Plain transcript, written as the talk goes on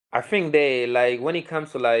I think they like when it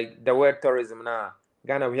comes to like the word tourism now,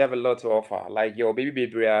 Ghana we have a lot to offer. Like your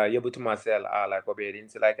baby you able to myself like obeying.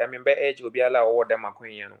 Like I mean by age will be allowed all them are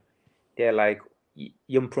queen, you know. They're like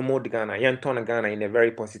you promote Ghana, you turn Ghana in a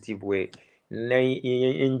very positive way.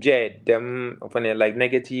 Inject them upon a like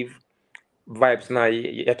negative vibes now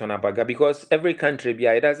yet on Abaga because every country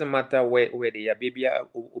it doesn't matter where they are baby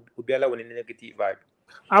ubiala with a negative vibe.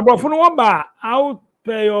 Abrofo no ba out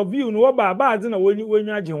per your view no ba bad na when you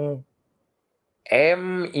agye ho.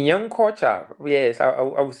 Young culture, yes, I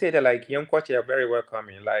would say that like young culture are very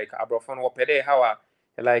welcoming. Like Abrofon wopede how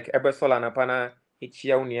like ebesola na pana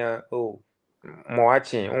ichia unia oh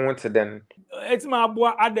moachi unto then. It's my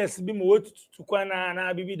boy others be mo to kwana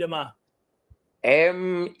na bibi dem a.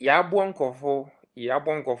 Ya buonkofo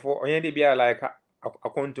onye de bia like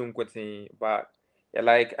akonto nkwete but yeah,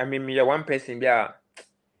 like I mean me one person bia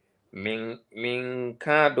min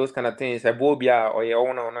can those kind of things I bo bia or ya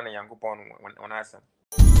ona na yankopon on asa.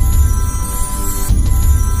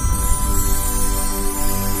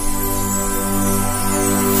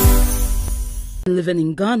 Living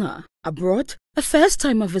in Ghana, abroad, a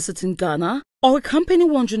first-timer visiting Ghana, or a company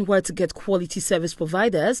wondering where to get quality service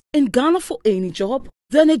providers in Ghana for any job,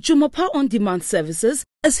 then Ejumapa On Demand Services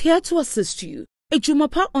is here to assist you.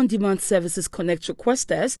 Ejumapa On Demand Services connect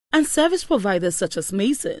requesters and service providers such as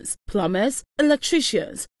masons, plumbers,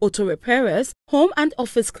 electricians, auto repairers, home and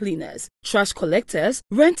office cleaners, trash collectors,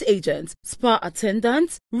 rent agents, spa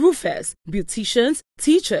attendants, roofers, beauticians,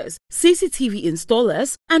 teachers, CCTV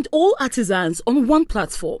installers, and all artisans on one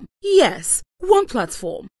platform. Yes, one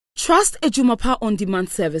platform. Trust Ejumapa On Demand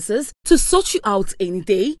Services to sort you out any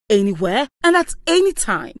day, anywhere, and at any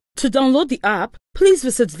time. To download the app, please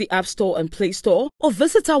visit the App Store and Play Store or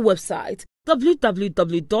visit our website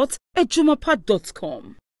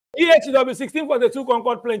www.ejumapa.com. EHW 1642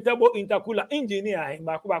 Concord Plain Turbo Intercooler Engineer in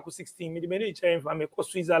Baku 16 midi chain from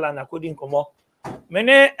Switzerland according komo.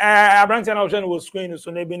 Mene Abrantian option was screen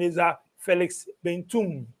so Ebenezer Felix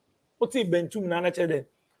Bentum. What's it Bentum na chede?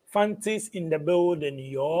 Fancies in the building,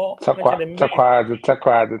 yo. Takwad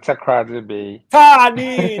be.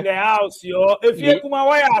 Tardy in the house, yo. If you come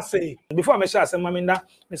away, I say. Before I share some maminda,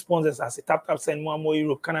 my sponsors I say tap send more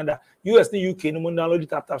Europe, Canada, US, the UK, no more download the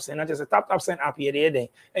tap send. I just say tap send app here there.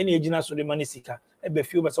 Any agent so the money sika. Ebe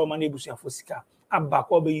few but so money busia for sika. App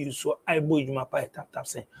back over you so I boy you my tap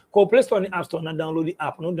send. Go Play Store on the App Store, not download the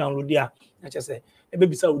app, no download the app. I just say ebe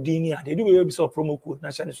bisa Udinia. They do ebe bisa promo code.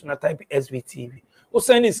 National so type SVTV. O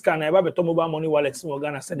send this scan. Eba beto mobile money wallet. No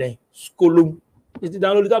Ghana said then. Skolum. It's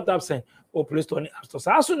download the tap send. Or Play Store on the App Store.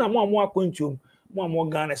 So as soon as more consume, more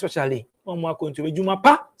Ghana, especially more consume.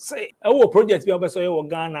 Ejumapa say, "Oh, project we have so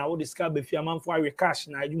Ghana. Oh, this car be fear man for cash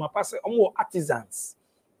na Ejumapa say, more artisans.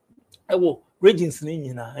 Oh, regions ni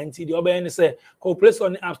nyina. Until the other end say, "Go Play Store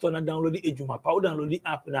on the App Store and download the Ejumapa. Oh, download the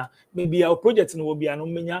app na. Maybe our project no will be an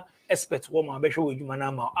omenya expert woman. Be sure Ejuma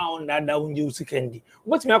na ma. On that unje usikendi.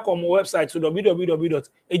 What me come website to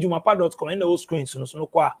www.ejumapa.com and the screen so no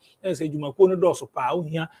kwa. Say Ejumapa no do so pa. Oh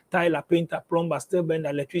here tiler, painter, plumber, steel bender,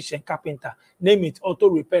 electrician, carpenter. Name it. Auto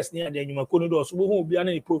repairs near the Ejumapa no do so. Who be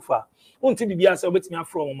any profile. Until the BS obetimi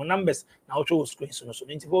from numbers na show screen so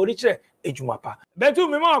nti for reach Ejumapa. Betu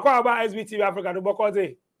me ma kwa about SBTV Africa to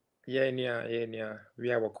bokoze. Yeah,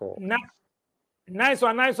 we are call. Nice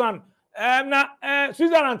one.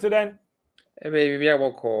 Switzerland then. Maybe we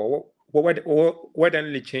are call. What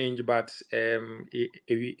only change, but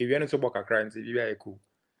if you are not so book a crime, we are cool.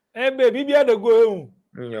 Baby, be the go.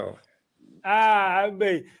 No.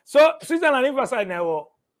 Baby. So Switzerland emphasize now.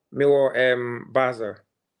 Me were Basel.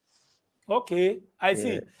 Okay, I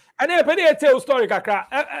see. And then I tell story kakra.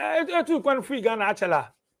 Tu kwan free Ghana actually.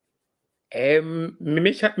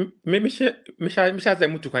 Me say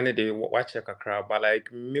mutu kwane de watch kakra, but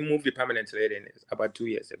like me moved permanently about 2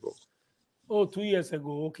 years ago. Oh, 2 years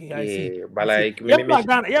ago. Okay, I see. But like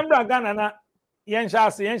Yembra Ghana na yen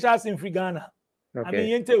shas in free Ghana. Okay. I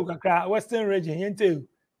mean yente kakra Western region yente.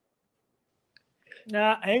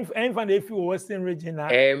 Na en fan dey feel Western region na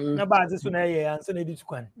ba this one here answer na dit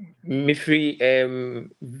kwan. Me free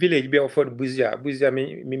village be offered Buzia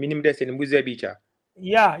me minimum dey say Buzia beach.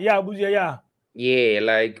 Yeah, Buzia, yeah. Yeah,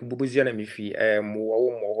 like Buzia na me free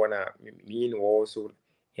wo na me in also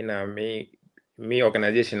in me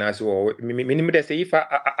organization as well. Minimum dey say if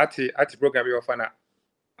at program you offer na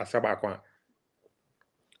asaba kwan.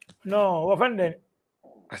 No, offended.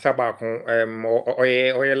 Asabakon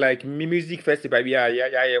or like music festival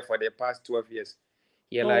yeah for the past 12 years.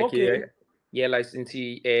 Yeah, like okay. Like since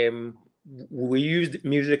we used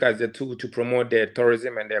music as a tool to promote the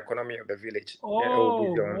tourism and the economy of the village.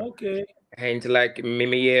 Oh, okay. And like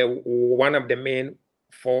maybe one of the main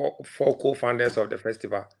four co-founders of the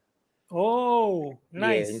festival. Oh,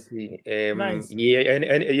 nice. Nice. Yeah,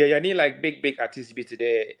 and yeah, I need like big artists be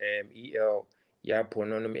today. EL, yeah,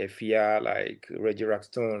 Pononom Efia, like Reggie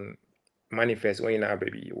Rockstone, Manifest, when you know,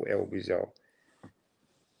 baby, El Bizarre.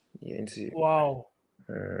 Yeah, wow.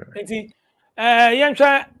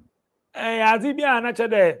 Yancha, Azibia, not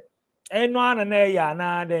there. And one and a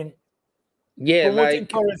na then. Yeah, Promoting like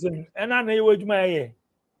tourism, and I know what my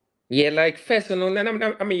yeah, like first, you know,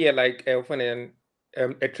 I'm here like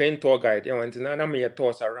a train tour guide. You know, and I'm here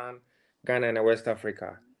tours around Ghana and West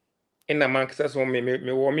Africa. In amongst us, me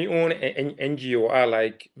own NGO are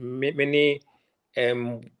like many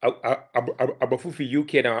abafufi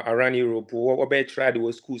UK na around Europe. What try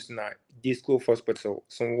those schools na disco hospital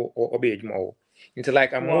so obey more. Into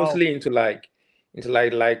like I'm mostly into like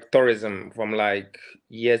tourism from like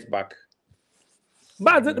years back.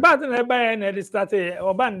 But they started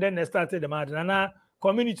or band then they started the matter and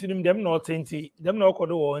community them not 20 them not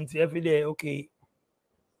called every day okay.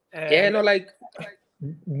 Yeah, no, like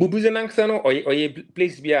Bubuzenangsano or a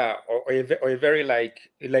place be or a very like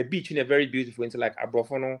beach in a very beautiful into like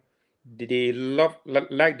Abrofono. They love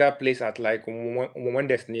like that place at like one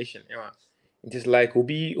destination. Yeah, it is like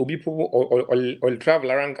obi people or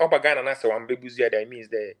travel around Ghana and so one Bebuzia that means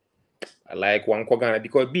the like one Ghana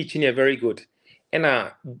because beach in a very good. And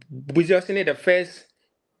Bubuzia seen the first.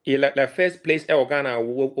 Like the first place in Ghana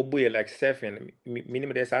will be like surfing.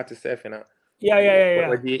 Minimum they start to surfing.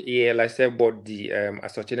 Yeah. Like surfboard the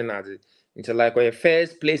associated as it. It's like the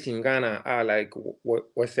first place in Ghana are like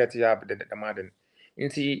was set up the modern.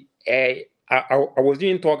 And see, I was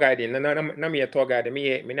doing tour guiding. Na me a tour guide.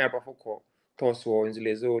 Me na bafoko Toso in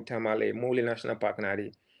Lezo Tamale Mole National Park na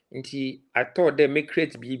di. And see, I thought they make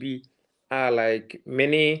create BB are like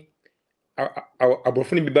many.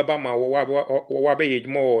 Abrofuni bi baba ma wa be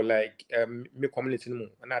more like me community no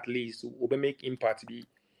and at least we be make impact be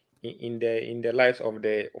in the lives of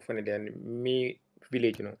the me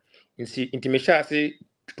village, you know. In me say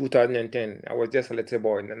 2010 I was just a little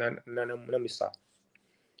boy na me sa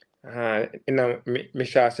me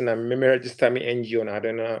share na me register me NGO na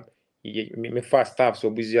I know me first staff so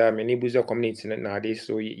buzia me ni buzia community na dey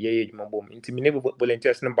so ye mabom inti me ne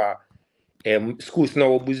volunteers number schools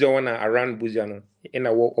now buzia one around buzia no in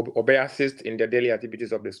obey assist in the daily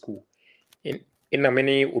activities of the school in a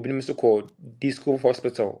many obinum so called disco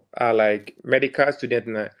hospital are like medical student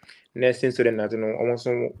na nursing student na no almost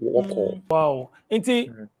work. Wow. Inti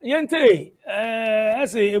yente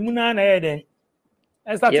say emuna na eden.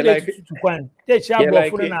 I started to kwan. Take share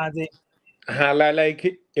for na ade.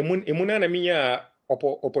 Like emuna na me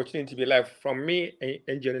opportunity be like from me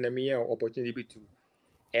engineer na me opportunity be to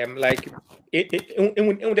like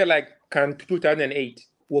in like can 2008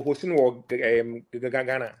 we hosting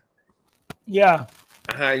Ghana. Yeah.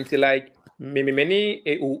 Until like many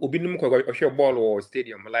obinum ko ball or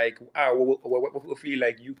stadium like we feel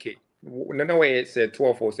like UK. No way it's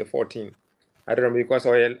 12 or 14. I don't know because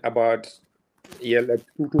about like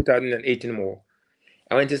 2018 more.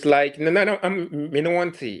 And it's like no I'm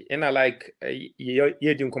want to and I like you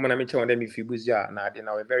didn't come on me on them if you buzia na then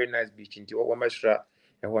a very nice beach into what extra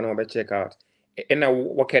and one over check out. And I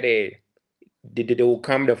work at they will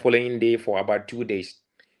come the following day for about 2 days.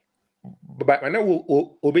 But I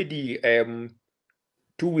know already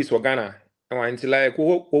 2 weeks for Ghana. And it's like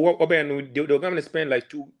they're gonna spend like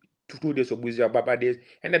two days of Buzia, but they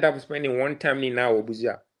ended up spending one time in now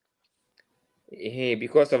Buzia.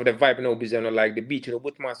 Because of the vibe no Buzia, no like the beach,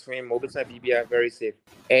 both must swim, Obisa BB are very safe.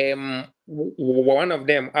 One of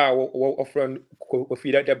them offering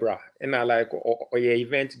Kofida Debra, and I like or your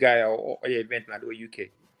event guy or your event na the UK.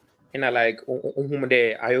 And I like whom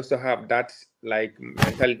there I also have that like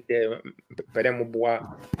mentality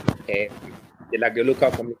like the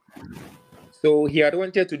local community. So he had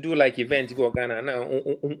wanted to do like event go Ghana now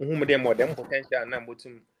whom them more them potential now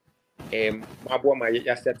mutum mabwa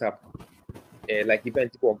my set up like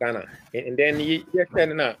event go Ghana and then he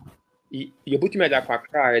said na you put me at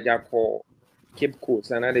Accra for Cape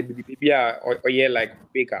Coast and the baby or yeah like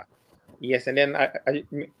bigger. Yes, and then I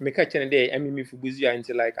make a channel there. I mean, if Buzia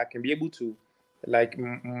until like I can be able to, like,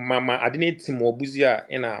 mama, I didn't see more Buzia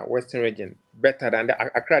in a Western region better than the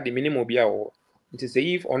Accra the minimum be or to say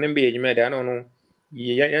if on MBA you made I don't know,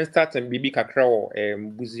 you start and BB Kakra or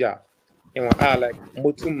Buzia, and like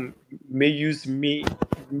Motum may use me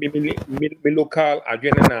local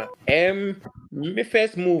agenda. Me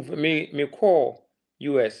first move me call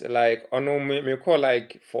US like or no me call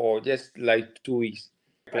like for just like 2 weeks.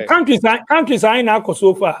 Countries are now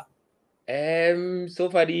so far. So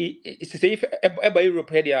far it's say if Europe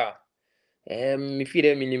here Me feel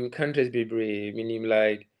them in countries be meaning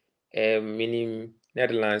like meaning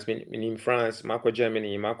Netherlands, meaning France, Marco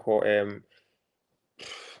Germany, Marco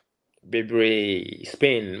Bebre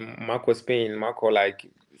Spain, Marco like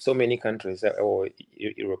so many countries or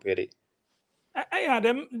Europe. I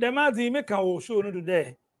them as they make our show no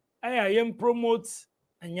today. I am promote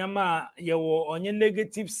nyama yewo onye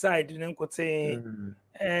negative side nenkote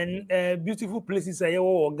and beautiful places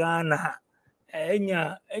ayewo Ghana.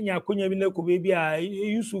 Enya konya bi na ko baby a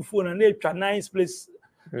Yusufu na etwa nice place.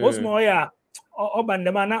 Most more ya oban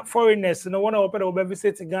dem na foreigners no one opede wo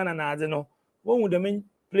visit Ghana na ade no. Won dem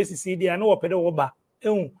places there na opede wo ba.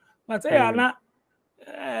 Ehun. But ya na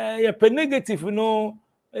ya pe negative no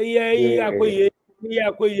akoye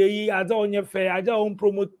aja onye fe aja on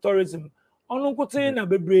promote tourism onu nkote na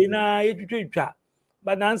bebre na etwetwa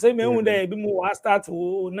but na say me hu dey bi mu wa start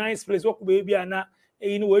nice place wo ko be ana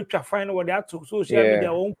ni we twa fine wo dey ato social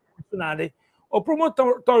media won na dey o promote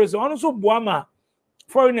tourism onu so boa ma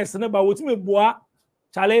foreigners na ba wotime boa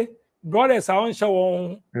chale brothers a on hye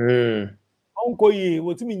won onko yi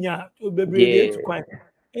wotime nya bebre dey tukwan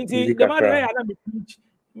nti the man dey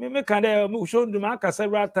na me can show them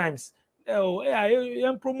several times.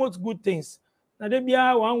 I promote good things. Now they be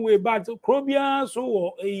one way, but Krobia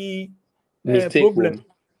so a problem.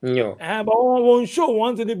 No. But one show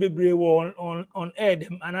one to the be on air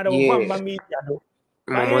them another one by media. So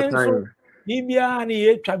Bibia and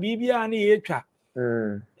Bibia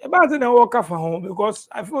and about the work for home because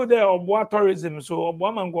I feel there of tourism. So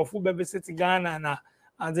Obama go full baby city Ghana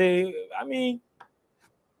and they I mean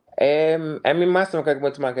Master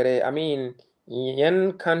I mean,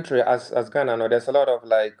 in country as Ghana, no, there's a lot of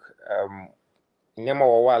like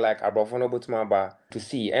like Abrofono to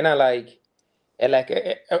see, and I like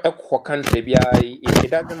a country.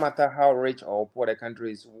 It doesn't matter how rich or poor the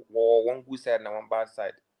country is, or one good side and one bad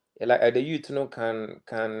side. Like the youth,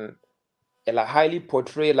 can highly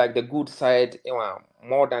portray like the good side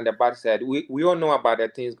more than the bad side. We all know about the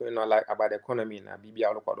things going on, like about the economy and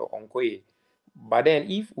BBA. But then,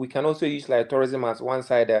 if we can also use like tourism as one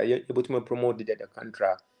side, you're able to promote the country.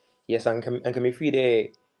 Yes, and can feel there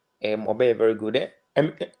obey very good.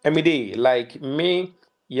 Day like me,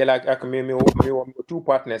 yeah, like I can me two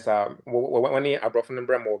partners are one in Abroad and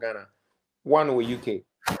Ghana, one with UK.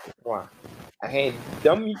 One. I had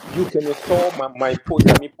them you can saw my post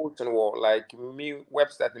and me post on wall like me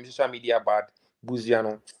website and social media about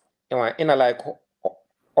Buziano. And I like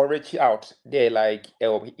or reach out there like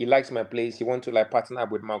he likes my place, he want to like partner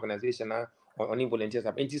up with my organization or any volunteers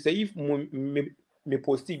up. And he say if me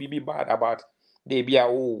post be bad about they be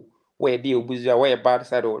where they Buzia where bad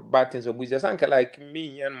side or bad things or Buzia something like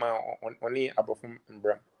me and my only above from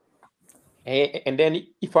Bram. And then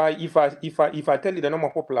if I tell you the number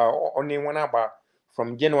of people are only one about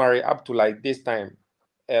from January up to like this time,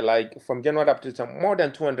 like from January up to some more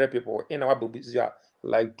than 200 people in our business,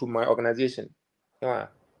 like to my organization.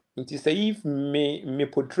 It is if me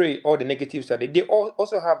portray all the negative side. They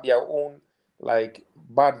also have their own like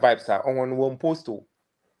bad vibes on one post too.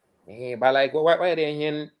 But like why they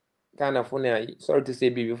here kind of funny? Sorry to say,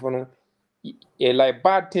 before no, like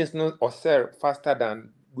bad things no or sell faster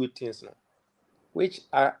than good things no. Which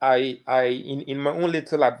I in my own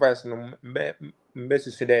little advice no best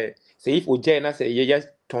to say there. Say if Oje na say you just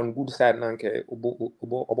turn good side na nke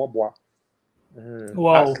oboboa.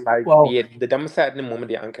 Wow. As like wow. the dumb side the moment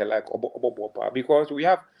they anke like oboboa because we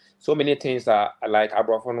have so many things that like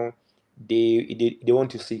Abrofono they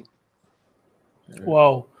want to see.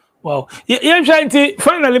 Wow. Wow. Yeah, trying to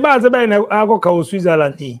finally but I go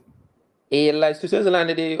Switzerland. Like Switzerland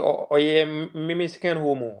they or yeah me second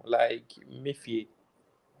home like me fee.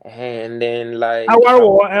 And then like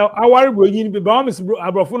our bringing be Miss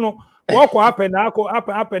Abrofono walk up and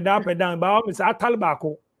down but Miss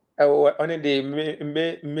Atalbako. Only they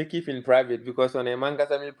make it in private because on a manga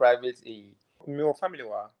private me family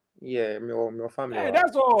yeah me family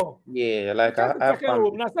that's all yeah like I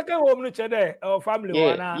second home no chede or family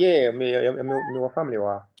yeah me family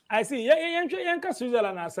I see yeah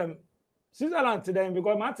Switzerland asem Switzerland today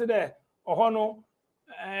because man today no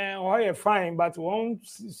fine, but one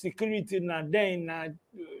security na then na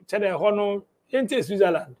chede hono into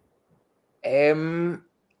Switzerland.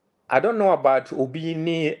 I don't know about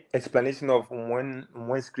Obi explanation of one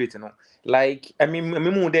secret, Like I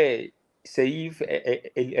mean there say if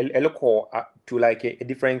a local to like a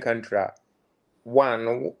different country, one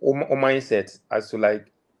or mindset as to like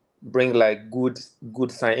bring like good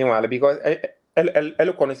sign because a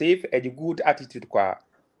local say if a good attitude I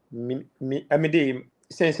mean they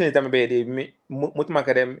since time be they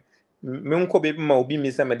mutumakadem me unko be ma obi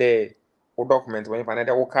mi some there document when you find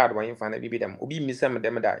that card when you find that them obi miss them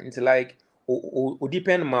that it's like o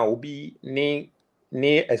depend ma obi ne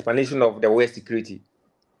explanation of the way security.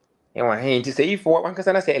 And one hand to say if one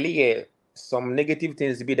can say some negative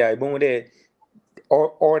things be there, but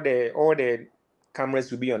all the cameras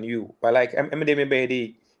will be on you. But like I'm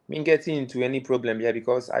maybe me getting into any problem here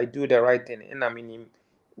because I do the right thing, and I mean,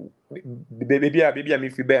 baby, I me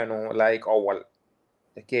feel better, no, like oh well,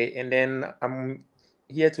 okay. And then I'm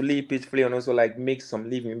here to live peacefully and also like make some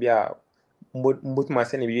living. Be a but my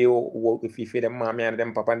son be if you feed them mommy and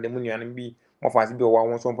them papa and them money and be more fast be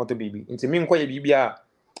one so to baby. Into me, quite be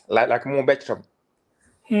like more better.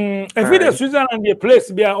 If it is Switzerland, the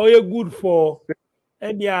place be all good for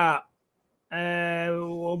ebia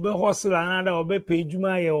obe hustle another obe pay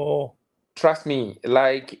juma or Trust me,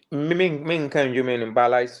 like me can you mean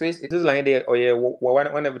but like Swiss it is like the or yeah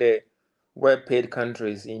one of the well paid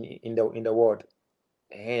countries in the world.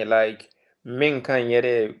 Hey, like men can yet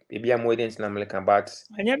be a more than American but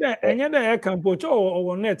and yet I can put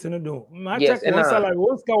or net no do. Ma check yes one salary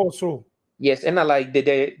one scar or so. yes and like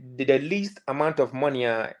the least amount of money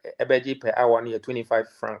per hour near 25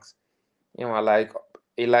 francs. You know like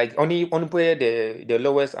only pay the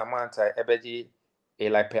lowest amount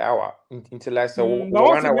like per hour until like so But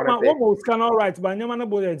what's one what most can all right, but nyama no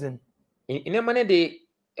budgeting. in a money they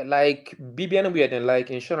like BBN weird and like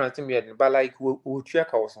insurance weird, but like we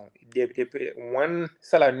check also they pay one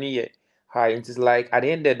salary high. It is like at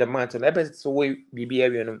the end of the month, and every so we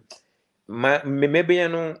BBN you know, maybe you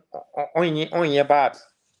know on your bad.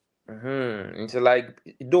 It's like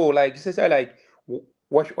though like say like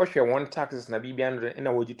what your one taxes na BBN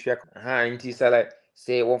and what you check. It is like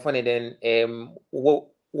say one funny then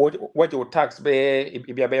what your tax be if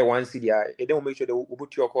you be one city, it don't make sure they will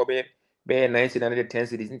put your call be 910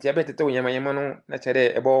 cities. Nti abetete yama no na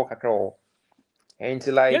chere ebo kakra o.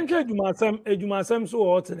 Nti like Yenka edumasem so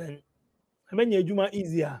what then. Amenye eduma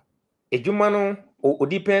easier. ejuma no o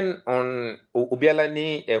depend on obiala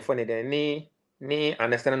ni phone den ni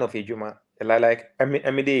understanding of ejuma. Like I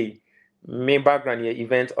mean me background here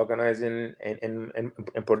event organizing and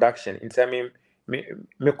production. Nti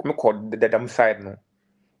me call the dam side no.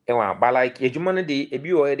 Ewa but like ejuma no dey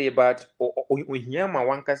ebi o dey but ohia ma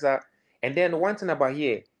wankasa. And then one thing about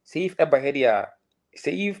here, say if ever here,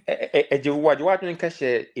 say if a jewa can cash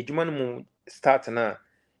a juman mu start na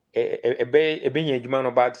a bay juman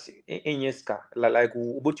about in yeska like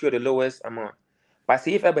put you the lowest amount. But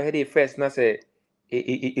see if ever had first na say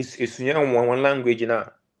it's one language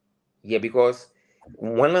now. Yeah, because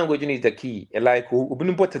one language is the key. Like we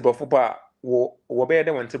been put it before but we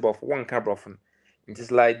better want to buff one car buffing. It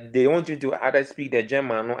is like they want you to either speak the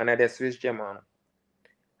German or another Swiss German.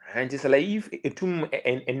 And just like if etum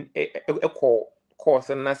and a course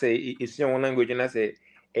and I say it's your language and I say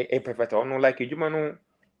a perfect or no like you man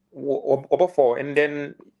over for and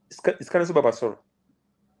then it's kind of super so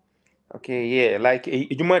okay yeah like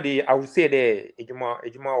ejuma I would say the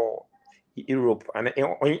ejuma or Europe and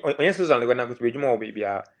on yes Susan when I go to ejuma baby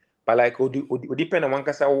but like would depend on one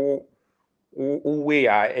kasa way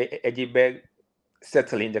a beg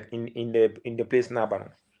settle in the place now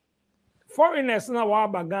Foreigners na wa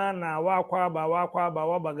bagana wa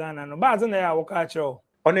kwaba Ghana no ba na ya wo ka che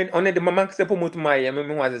on the mama except put my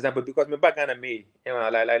was example because my back Ghana May my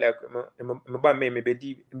back May me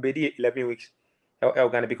be 11 weeks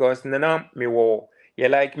Ghana because now me wo yeah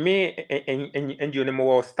like me and you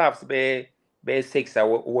know staffs be 6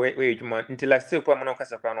 where you man until I still put my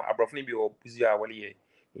kasa no abrofni bi o buzi a wali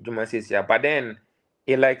you man says yeah but then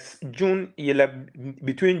it like June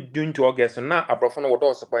between June to August so now abrofno would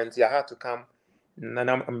also point I had to come na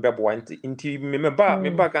I'm be until me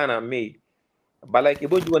back Ghana May. But like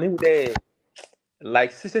about you want there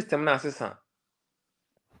like system na system.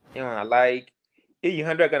 You know, like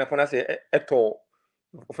 800 Ghana phone say eto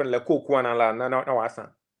often like cook one na wasa.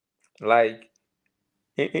 Like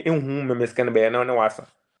in me scan be na wasa.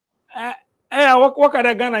 what ka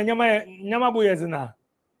da Ghana nyama bo yezina.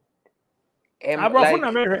 Abrafo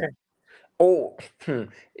na me hwe. Oh,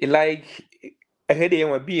 like I heard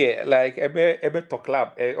you be like a to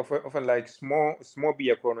club often like small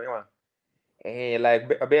beer chrono you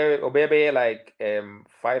like a like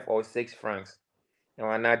 5 or 6 francs. You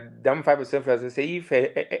know, and damn 5% first say if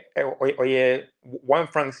or 1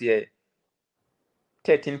 francs here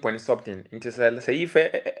 13 point something. Into say if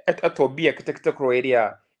to be a critical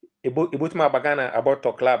area about my bagana about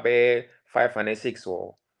to club 5 and 6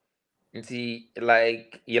 or see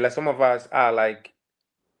like yeah some of us are like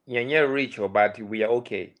yeah rich or but we are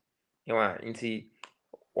okay. You know, see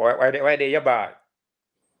why they yaba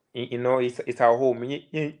you know it's our home.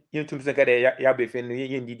 You to say ya be fen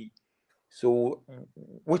you didi. So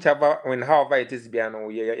whichever when however it is biano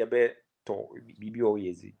you be to be o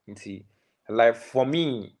easy. Like for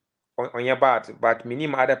me on your part, but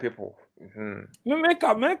minimum other people. Me make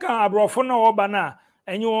abrofo na oba na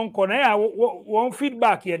enye won ko na ya won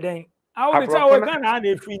feedback ye den. How the time we Abrofo can na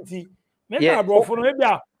dey free make yeah abrofo no maybe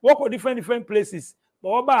work different places. But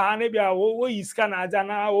oba ha na bia wo yi scan aja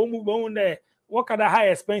na wo mu bon there. What kind of high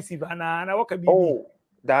expensive and what can be.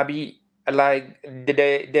 that be like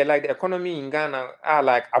the like the economy in Ghana are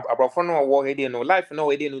like abrofo no work here no life no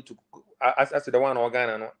we no to as the one in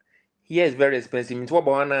Ghana no. Here is very expensive. Into what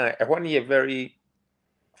one one year very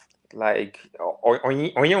like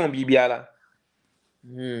on your bibiala.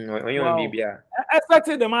 On your Wow. bibia.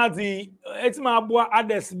 Expected them as the it's my boy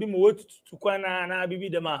others be mo to kwana na bibi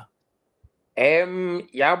them a.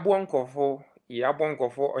 Ya buonkofo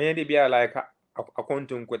onye dey be like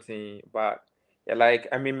akwantum kwetin but yeah, like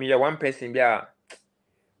I mean me one person be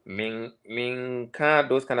mean can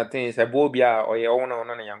those kind of things I bo bia or your own na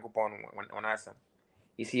yankopon on asam.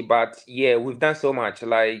 You see, but yeah, we've done so much.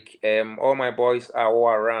 Like all my boys are all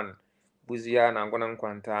around. Buzia and Angonan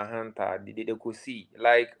Quanta, Hunter, they could see.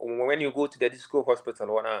 Like when you go to the disco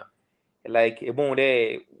hospital, like about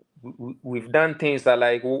there, we've done things that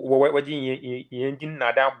like what you engine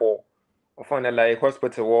na that ball. Find that like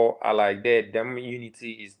hospital are like that. Them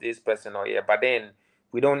unity is this person or yeah, but then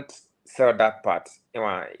we don't sell that part.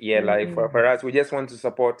 Yeah, like for us, we just want to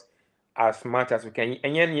support as much as we can.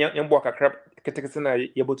 And yen work a crap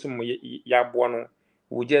able to ya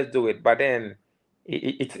we just do it. But then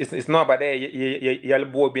it's not but there you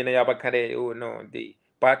boy being a yabakade, oh no,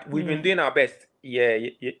 but we've been doing our best. Yeah,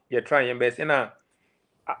 you're trying your best. And I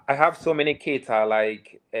have so many kids are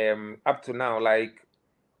like up to now like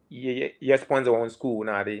you sponsor on school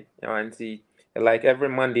now they and see like every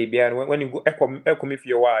Monday when you go echo me for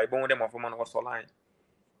your while but them of man was online.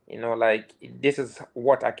 Like this is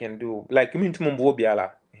what I can do. Like me to mumbo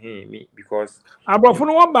biala me because Abrofo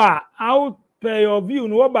no ba how per your view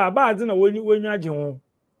no ba na when agye ho.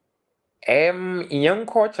 Young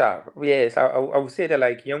culture, yes, I would say that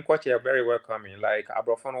like young culture are very welcoming. Like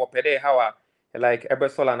abrofon wopede how like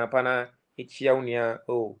ebesola na pana ichia unia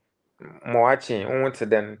moachi unto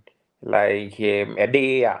then like a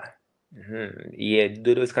day yeah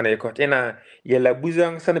do those kind of culture na yeah la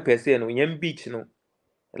buzang sana pese no yam beach no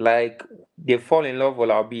like they fall in love with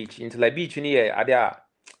our beach into like beach ni are there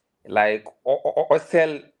like or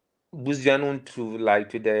sell buzang to like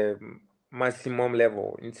to the maximum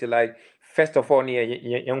level into like first of all near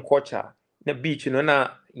young culture the beach na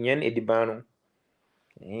yen edibano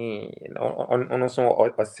on so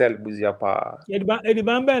or sell buzia pa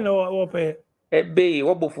Ediban ben no pe. be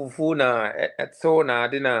what fufu na so na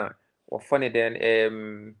dina or funny then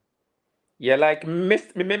yeah like me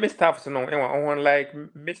staff no on like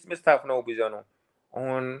miss staff no buzia no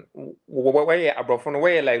on where abrofo no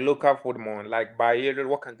where like local food mon like by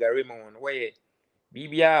what can gary mon where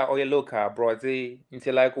Bibia or your local broadzy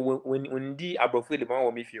until like when the abrofo the man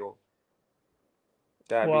will me feel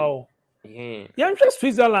that be Wow. Yeah,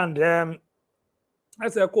 Switzerland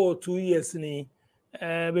as I call 2 years ni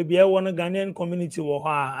baby I want Ghanaian community wo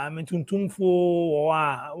ha I mean tuntumfo wo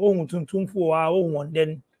ha wo hu tuntumfo wo ha wo hu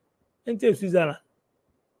den ente Switzerland.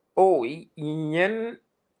 Oh yen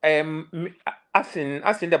as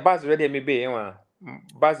in the bus ready me be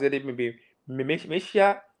bus ready me be me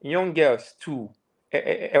share young girls too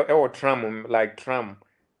or tram like tram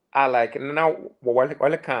I like now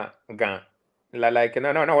wale can gan like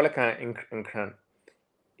now wale can in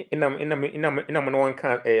inam no one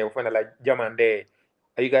can find like German there.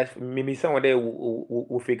 Are you guys maybe someone there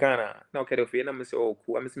who Ghana? No, okay, if you say oh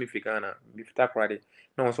cool, I'm missing Ghana. If that right,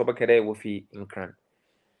 no so okay there with in cran.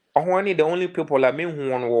 Only the only people like me who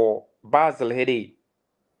want Basel heady.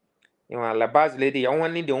 Like Basel lady.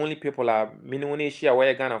 Only the only people like me no share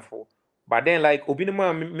where Ghana for. But then like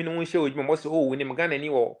Obinuma me no share with me most oh we name Ghana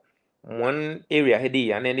anywhere. One area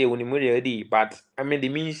heady and then they will area heady. But I mean the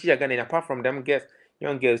mean share Ghana apart from them guess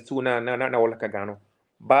young girls too now like Ghana.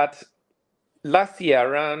 But last year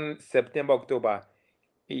around September, October,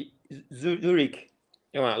 Zurich,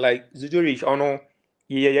 like Zurich, oh no,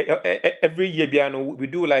 yeah, every year, we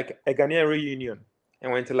do like a Ghanaian reunion.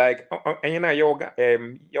 And went to like, and you know, your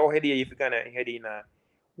head if you can head in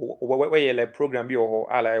where you like program be or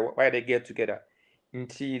like why they get together.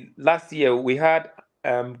 Until last year, we had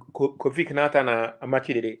Kofi Kinata na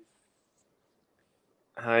Amachide.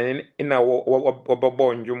 And in our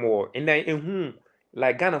born Jumo, and then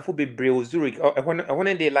like Ghana for be Brazil Zurich.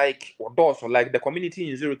 When they like or Dawson, like the community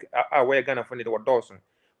in Zurich are where Ghana for the Dawson.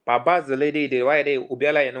 But Baz the lady, they why they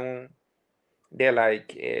Ubiala, they're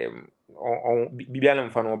like on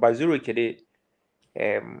Bibialam Fano, but Zurich, there's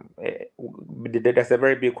a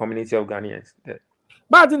very big community of Ghanaians there.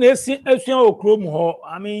 But in a Chrome,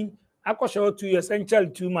 I mean, I could show 2 years essential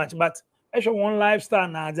too much, but actually one lifestyle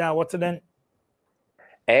now, what's then?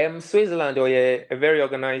 Switzerland, or a very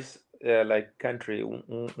organized like country.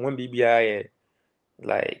 One BBI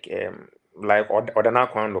like Odana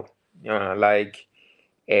Kwando, like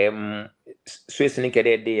Swiss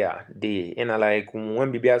Nikede they like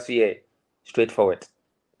one BBI straightforward.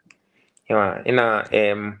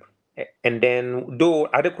 And then though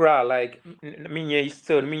Adekura like me used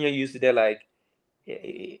to there like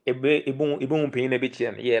ibun pin a bit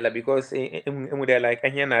yeah, like because there like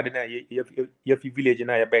you village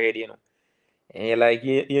na ya buried, and like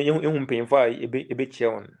you paying for a bit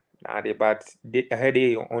on but I had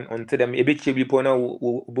on to them a bit chibi pona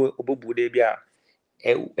bubu de bia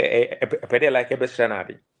a pede like a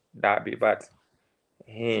bestranadi that be but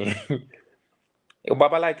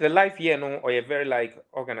Baba like the life here no or a very like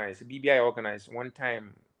organized BBI organized one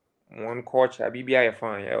time one culture BBI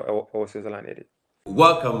fine or Switzerland.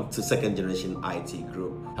 Welcome to Second Generation IT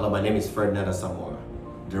Group. Hello, my name is Ferdinand Asamoah,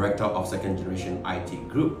 Director of Second Generation IT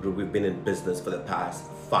Group. We've been in business for the past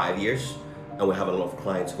 5 years, and we have a lot of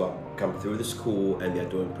clients who have come through the school and they're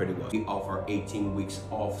doing pretty well. We offer 18 weeks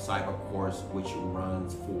of cyber course, which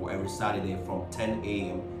runs for every Saturday from 10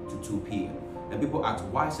 a.m. to 2 p.m. And people ask,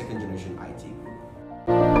 why Second Generation IT Group?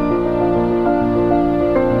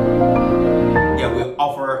 Yeah, we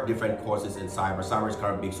offer different courses in cyber. Cyber is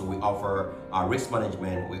kind of big, so we offer risk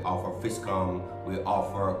management, we offer FISCOM, we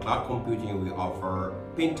offer cloud computing, we offer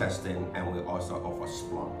pen testing, and we also offer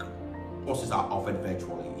Splunk. Courses are offered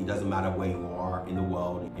virtually. It doesn't matter where you are in the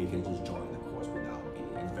world, you can just join the course without any.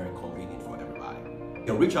 It's very convenient for everybody. You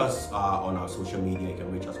can reach us on our social media. You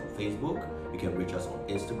can reach us on Facebook, you can reach us on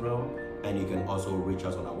Instagram, and you can also reach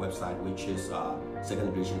us on our website, which is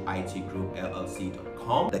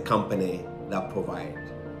secondgenerationitgroup.llc.com, the company that provides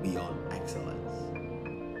beyond excellence.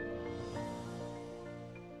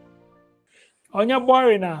 On your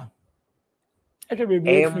boring now. It will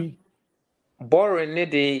be free. Boring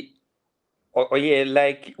yeah,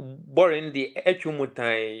 like boring the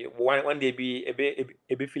time one day be a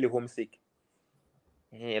bit feel homesick.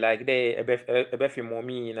 Like they a bit feel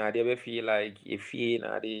mommy na they feel like if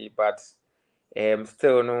na the but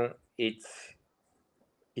still no it's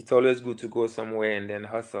always good to go somewhere and then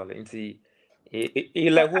hustle and see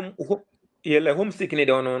like homesick ni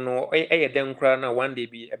don't know then cry na one day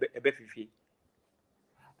be a bit fifi.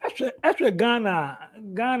 Actually Ghana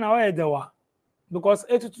where they were. Because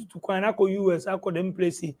to US, I could them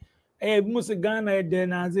place it. Most Ghana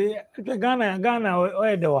then as Ghana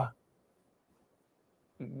where they were.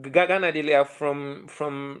 Ghana they are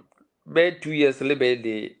from bed 2 years little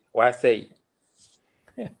they what say.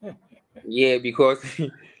 Yeah, because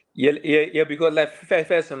yeah, because like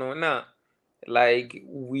first now like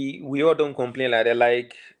we all don't complain like that,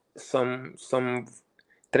 like some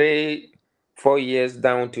 3-4 years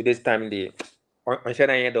down to this time they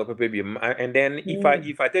and then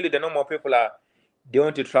if I tell you the number of people they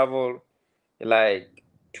want to travel like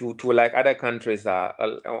to like other countries are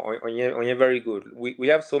on very good. We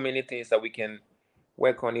have so many things that we can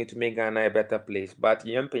work on it to make Ghana a better place. But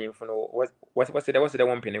you paying for no what's the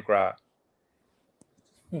one penny crowd?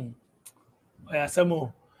 Yeah, some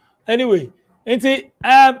more. Anyway,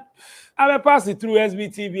 I pass it through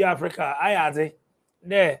SBTV Africa. I had it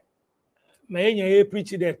there. May preach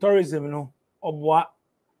the tourism, no, of what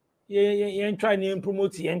you try to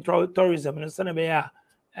promote tourism, no, son of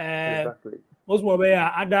Exactly. Most more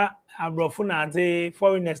other abrofuna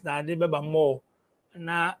foreigners na de beba more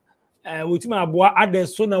na wetima aboa other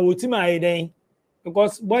so na wetima eden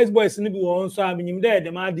because boys ni bi won so aminim there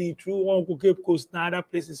dem adi through one Cape Coast na other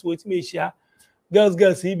places wetima Asia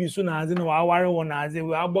girls he be so na adi na waware won na adi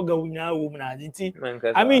we aboga wunya wo na adi ti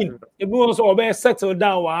I mean everyone so obe settle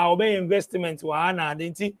down wa obe investment wa na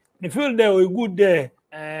adi ti the feel there we good there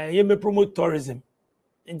you may promote tourism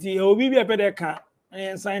nti obi bi epede ka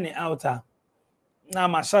and sign it out. Now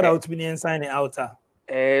my shout out to me and sign it out.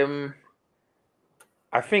 I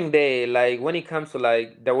think they like when it comes to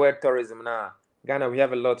like the word tourism now, Ghana we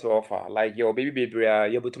have a lot to offer. Like your baby you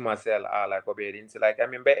able to myself like obedience. Like I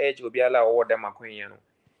mean by age will be allowed all them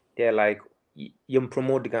they're like you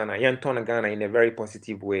promote Ghana, you turn Ghana in a very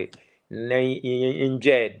positive way.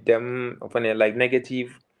 Inject them upon like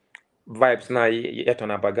negative vibes now yet on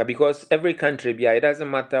Abaga because every country it doesn't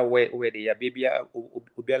matter where they are baby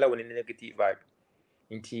ubiala with a negative vibe.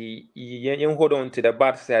 You hold on to the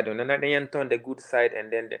bad side and then turn the good side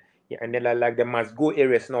and then like the must go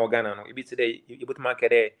areas now Ghana no if today you put market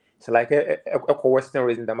there So like echo Western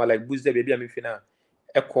reason that like Buze baby I'm fina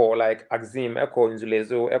echo like Axim, echo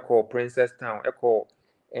Inzulezo, echo Princess Town, echo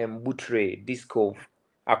Butre, Disco,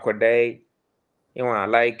 Akodai. You know,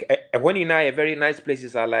 like when you know very nice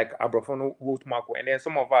places are like Abrafon Woodmarco, and then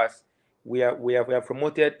some of us we have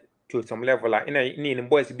promoted to some level. Like in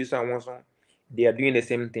boys they are doing the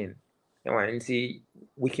same thing. You know, and see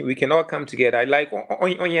we can all come together. I like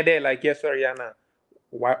on your day, like yes, sorry, Anna,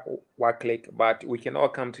 what click, but we can all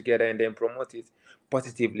come together and then promote it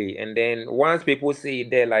positively. And then once people see it,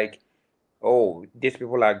 they're like, oh, these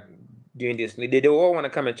people are doing this. They all want to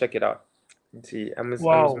come and check it out. See, I'm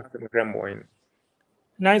grandboy.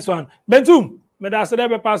 Nice one. Bentum, me da say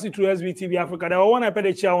be pass it through SBTV Africa. They want to pay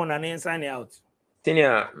the chair on and sign out.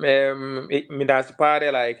 Senior, me da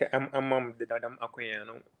spare like I'm the dadam akoya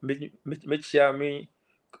no. Me share me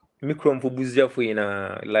chrome for buzia for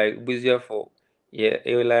like buzia for yeah,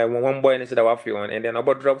 like one boy instead of a few and then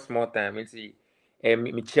about drop small time and see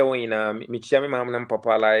me share me share me mom and papa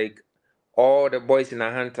like all the boys in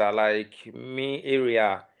a hunter like me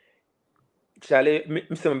area. Charlie,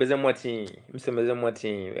 Mr. Bezamati,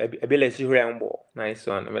 a village ramble. Nice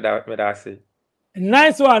one, me say.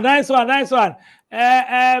 Nice one.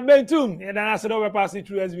 Bentum, and I said over passing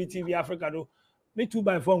through SBTV Africa. Do me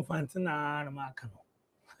 2x4 Fantina and Marcano.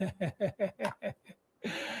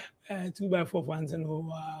 2x4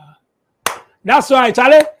 Fantina. That's right,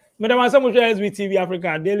 Charlie. Madam, so much SBTV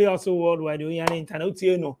Africa, daily also worldwide. We are internet.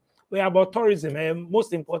 You know, we are about tourism,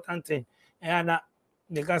 most important thing. And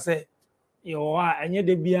they can say. Yo, and yet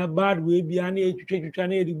they be a bad way, be an age to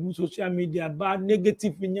the social media, bad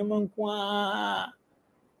negative in your man.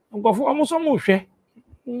 Uncle for almost almost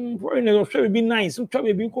foreigners will be nice. So try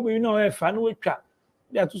to be coming, you know, a fan with chat.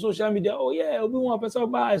 They are to social media. Oh, yeah, we want person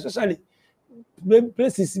buy, especially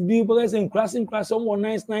places be because in class, someone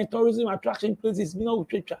nice tourism attraction places, you know,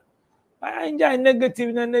 picture. I enjoy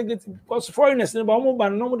negative because foreigners never move, but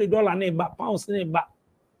normally $1 pounds neighbor.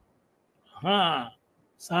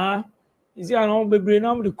 Sir. Is there no baby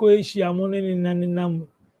now the Croatia money in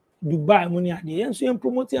Dubai money at the end? So,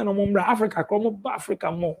 promoting and Africa, come Africa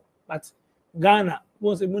more. But Ghana,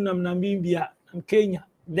 once a munam Namibia, and Kenya,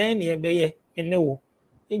 then ye be ye know.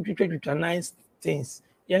 In try to nice things,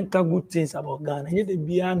 yanka good things about Ghana. Yet the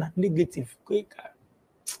Biana negative. Quick.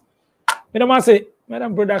 Madam say,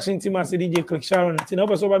 Madam Production team, I say DJ Click Sharon. It's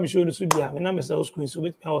never so by me show the studio. My name is Screen, so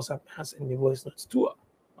with me also and the voice notes too.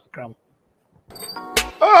 Cram.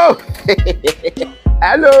 Oh,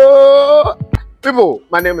 hello, people.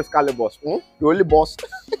 My name is Kali Boss. The only boss.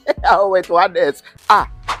 I'll wait to others.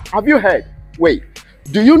 Have you heard? Wait,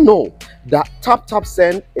 do you know that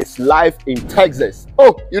TapTapSend is live in Texas?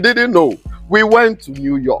 Oh, you didn't know? We went to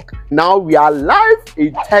New York. Now we are live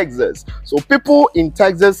in Texas. So people in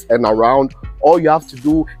Texas and around, all you have to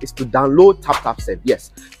do is to download TapTapSend.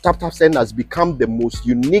 Yes, TapTapSend has become the most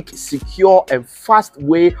unique, secure, and fast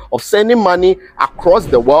way of sending money across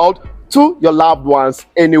the world to your loved ones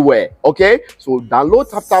anywhere. Okay, so download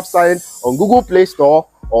TapTapSend on Google Play Store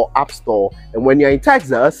or App Store. And when you're in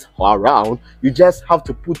Texas or around, you just have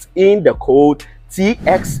to put in the code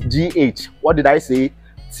TXGH. What did I say?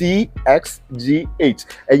 TXGH,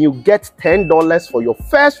 and you get $10 for your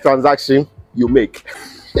first transaction you make.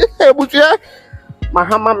 But yeah,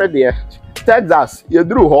 Mahama media, Texas, you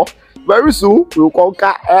drew her. Very soon we'll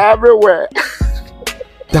conquer everywhere.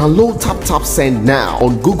 Download TapTapSend now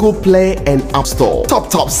on Google Play and App Store.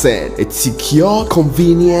 TapTapSend, it's secure,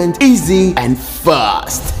 convenient, easy, and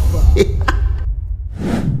fast.